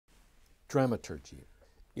Dramaturgy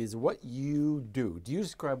is what you do. Do you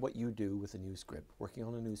describe what you do with a new script, working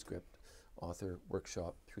on a new script, author,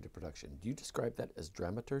 workshop, through to production? Do you describe that as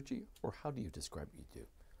dramaturgy, or how do you describe what you do?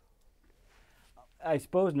 I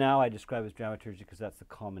suppose now I describe it as dramaturgy because that's the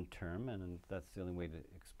common term, and that's the only way to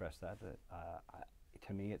express that.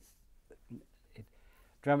 To me,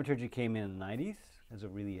 dramaturgy came in the 90s as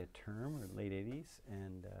really a term, or late 80s,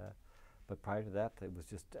 and but prior to that, it was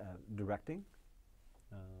just directing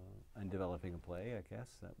and developing a play, I guess.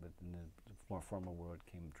 But in the more formal world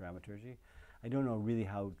came dramaturgy. I don't know really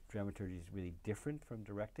how dramaturgy is really different from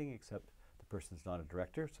directing, except the person's not a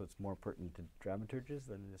director, so it's more pertinent to dramaturgists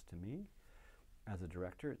than it is to me. As a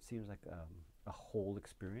director, it seems like a whole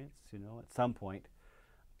experience, you know. At some point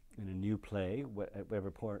in a new play, at whatever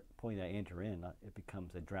point I enter in, it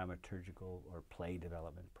becomes a dramaturgical or play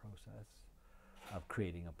development process of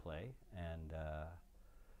creating a play. And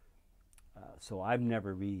so I've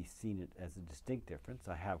never really seen it as a distinct difference.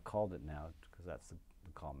 I have called it now because that's the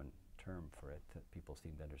common term for it that people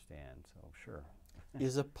seem to understand, so sure.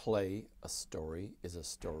 Is a play a story? Is a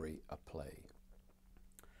story a play?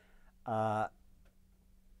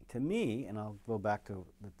 To me, and I'll go back to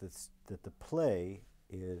that the play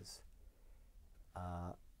is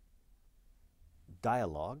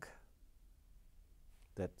dialogue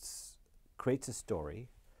that creates a story,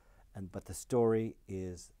 but the story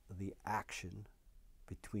is the action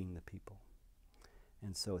between the people.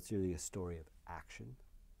 And so it's really a story of action,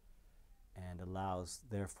 and allows,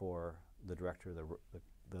 therefore, the director,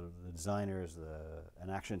 the designers, an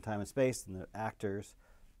action, time and space, and the actors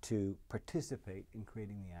to participate in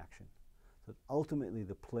creating the action. So ultimately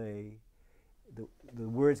the play, the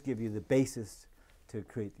words give you the basis to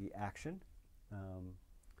create the action,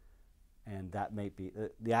 and that may be,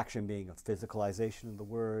 the action being a physicalization of the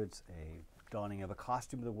words, a donning of a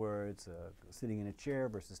costume of the words, sitting in a chair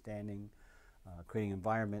versus standing, creating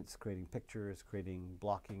environments, creating pictures, creating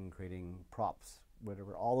blocking, creating props,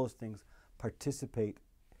 whatever. All those things participate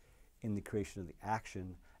in the creation of the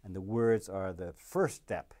action, and the words are the first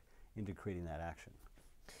step into creating that action.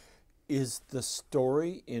 Is the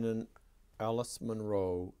story in an Alice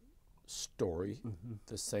Munro story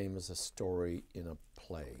the same as a story in a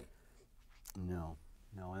play? No,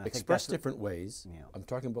 no. And Expressed different ways. Yeah. I'm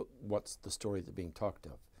talking about what's the story that's being talked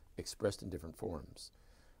of, expressed in different forms.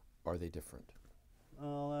 Are they different?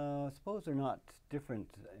 Well, I suppose they're not different,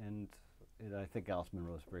 and I think Alice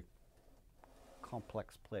Munro is a very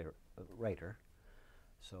complex writer.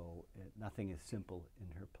 So nothing is simple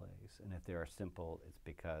in her plays, and if they are simple, it's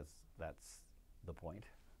because that's the point.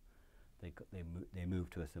 They move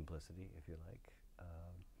to a simplicity, if you like.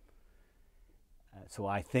 So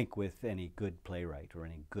I think with any good playwright or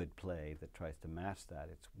any good play that tries to match that,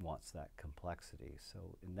 it wants that complexity.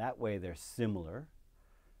 So in that way, they're similar.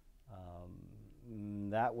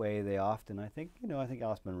 That way, they often, I think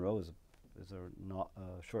Alice Munro is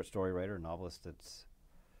a short story writer, a novelist that's,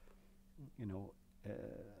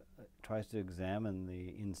 tries to examine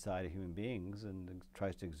the inside of human beings and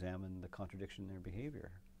tries to examine the contradiction in their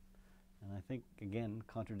behavior. And I think, again,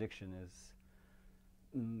 contradiction is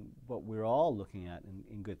what we're all looking at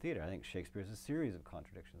in good theater. I think Shakespeare is a series of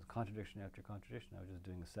contradictions, contradiction after contradiction. I was just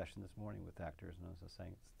doing a session this morning with actors, and I was just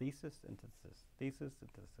saying it's thesis, antithesis, thesis,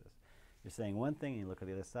 antithesis. You're saying one thing, and you look at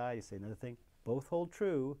the other side, you say another thing. Both hold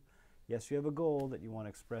true. Yes, you have a goal that you want to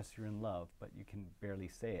express you're in love, but you can barely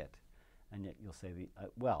say it. And yet you'll say,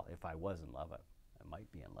 well, if I was in love, I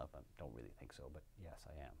might be in love. I don't really think so, but yes,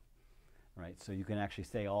 I am. Right? So you can actually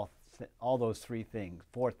say all those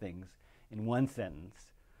four things in one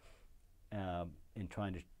sentence in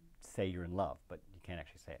trying to say you're in love, but you can't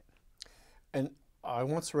actually say it. And I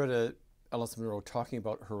once read Alice Munro talking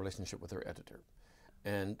about her relationship with her editor.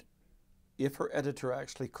 And if her editor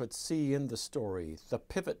actually could see in the story the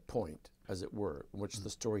pivot point, as it were, in which the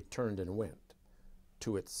story turned and went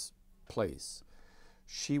to its place,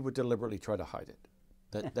 she would deliberately try to hide it.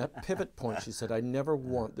 That pivot point, she said, I never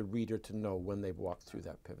want the reader to know when they've walked through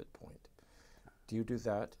that pivot point. Do you do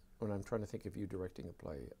that? When I'm trying to think of you directing a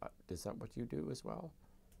play, is that what you do as well?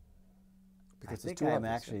 Because I think I'm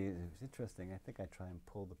actually, it's interesting, I think I try and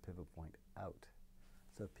pull the pivot point out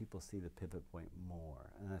so people see the pivot point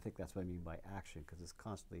more. And I think that's what I mean by action, because it's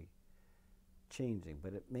constantly changing,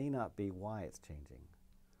 but it may not be why it's changing,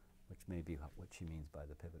 which may be what she means by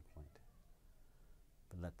the pivot point.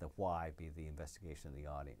 But let the why be the investigation of the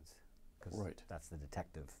audience, because that's the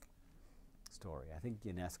detective story. I think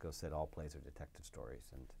Ionesco said all plays are detective stories,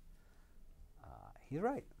 and he's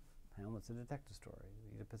right. Hamlet's a detective story,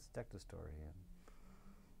 Oedipus is a detective story, and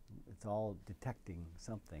it's all detecting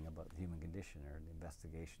something about the human condition or the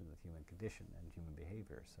investigation of the human condition and human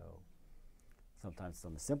behavior. So Sometimes it's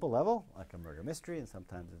on the simple level, like a murder mystery, and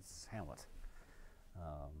sometimes it's Hamlet.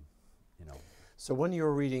 You know. So when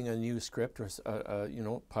you're reading a new script, or you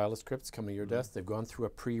know, pile of scripts come to your desk, they've gone through a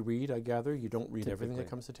pre-read, I gather. You don't read everything that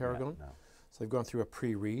comes to Tarragon? Yeah, no. So they've gone through a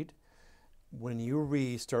pre-read. When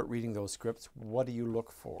you start reading those scripts, what do you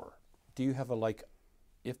look for? Do you have a, like,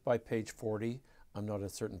 if by page 40 I'm not at a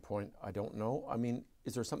certain point, I don't know? I mean,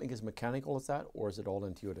 is there something as mechanical as that, or is it all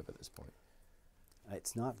intuitive at this point?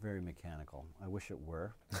 It's not very mechanical. I wish it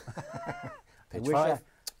were. Page 5.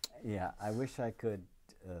 I wish I could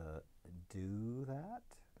do that.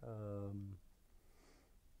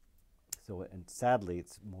 And sadly,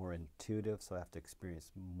 it's more intuitive, so I have to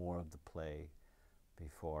experience more of the play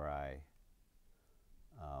before I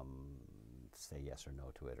say yes or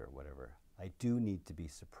no to it or whatever. I do need to be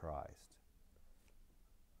surprised.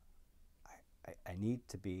 I need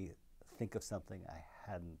to think of something I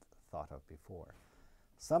hadn't thought of before.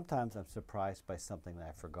 Sometimes I'm surprised by something that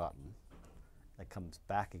I've forgotten that comes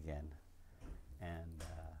back again, and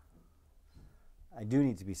I do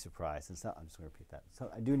need to be surprised. And so, I'm just going to repeat that.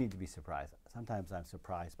 So I do need to be surprised. Sometimes I'm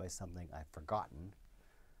surprised by something I've forgotten,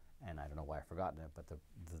 and I don't know why I've forgotten it, but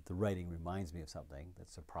the writing reminds me of something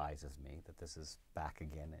that surprises me, that this is back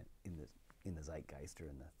again in the zeitgeist or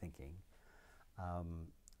in the thinking.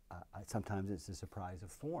 Sometimes it's a surprise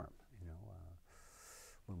of form. You know,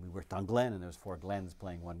 when we worked on Glenn and there was 4 Glens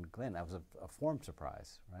playing 1 Glen, that was a form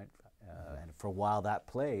surprise, right? And for a while, that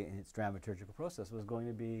play in its dramaturgical process was going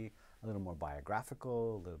to be a little more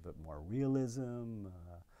biographical, a little bit more realism,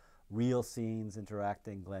 real scenes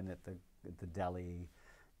interacting, Glenn at the deli,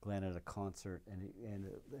 Glenn at a concert, and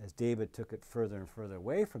as David took it further and further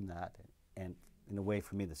away from that, and in a way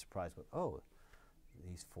for me the surprise was, oh,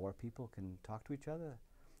 these 4 people can talk to each other,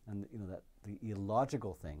 and you know that the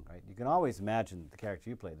illogical thing, right? You can always imagine the character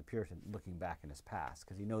you play, the Puritan, looking back in his past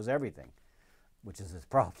because he knows everything, which is his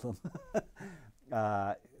problem.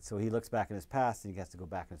 So he looks back in his past, and he has to go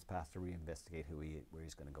back in his past to reinvestigate where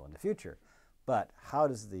he's going to go in the future. But how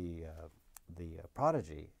does the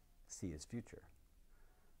prodigy see his future,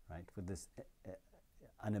 right? With this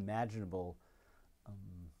unimaginable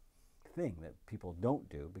thing that people don't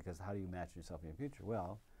do, because how do you imagine yourself in your future?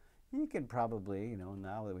 Well, you can probably, you know,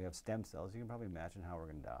 now that we have stem cells, you can probably imagine how we're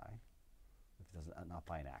going to die. If it doesn't, not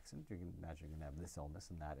by an accident, you can imagine you're going to have this illness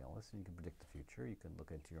and that illness, and you can predict the future. You can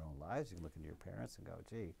look into your own lives. You can look into your parents and go,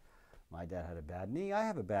 gee, my dad had a bad knee. I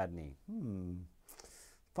have a bad knee.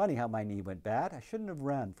 Funny how my knee went bad. I shouldn't have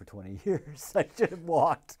run for 20 years. I should have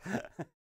walked.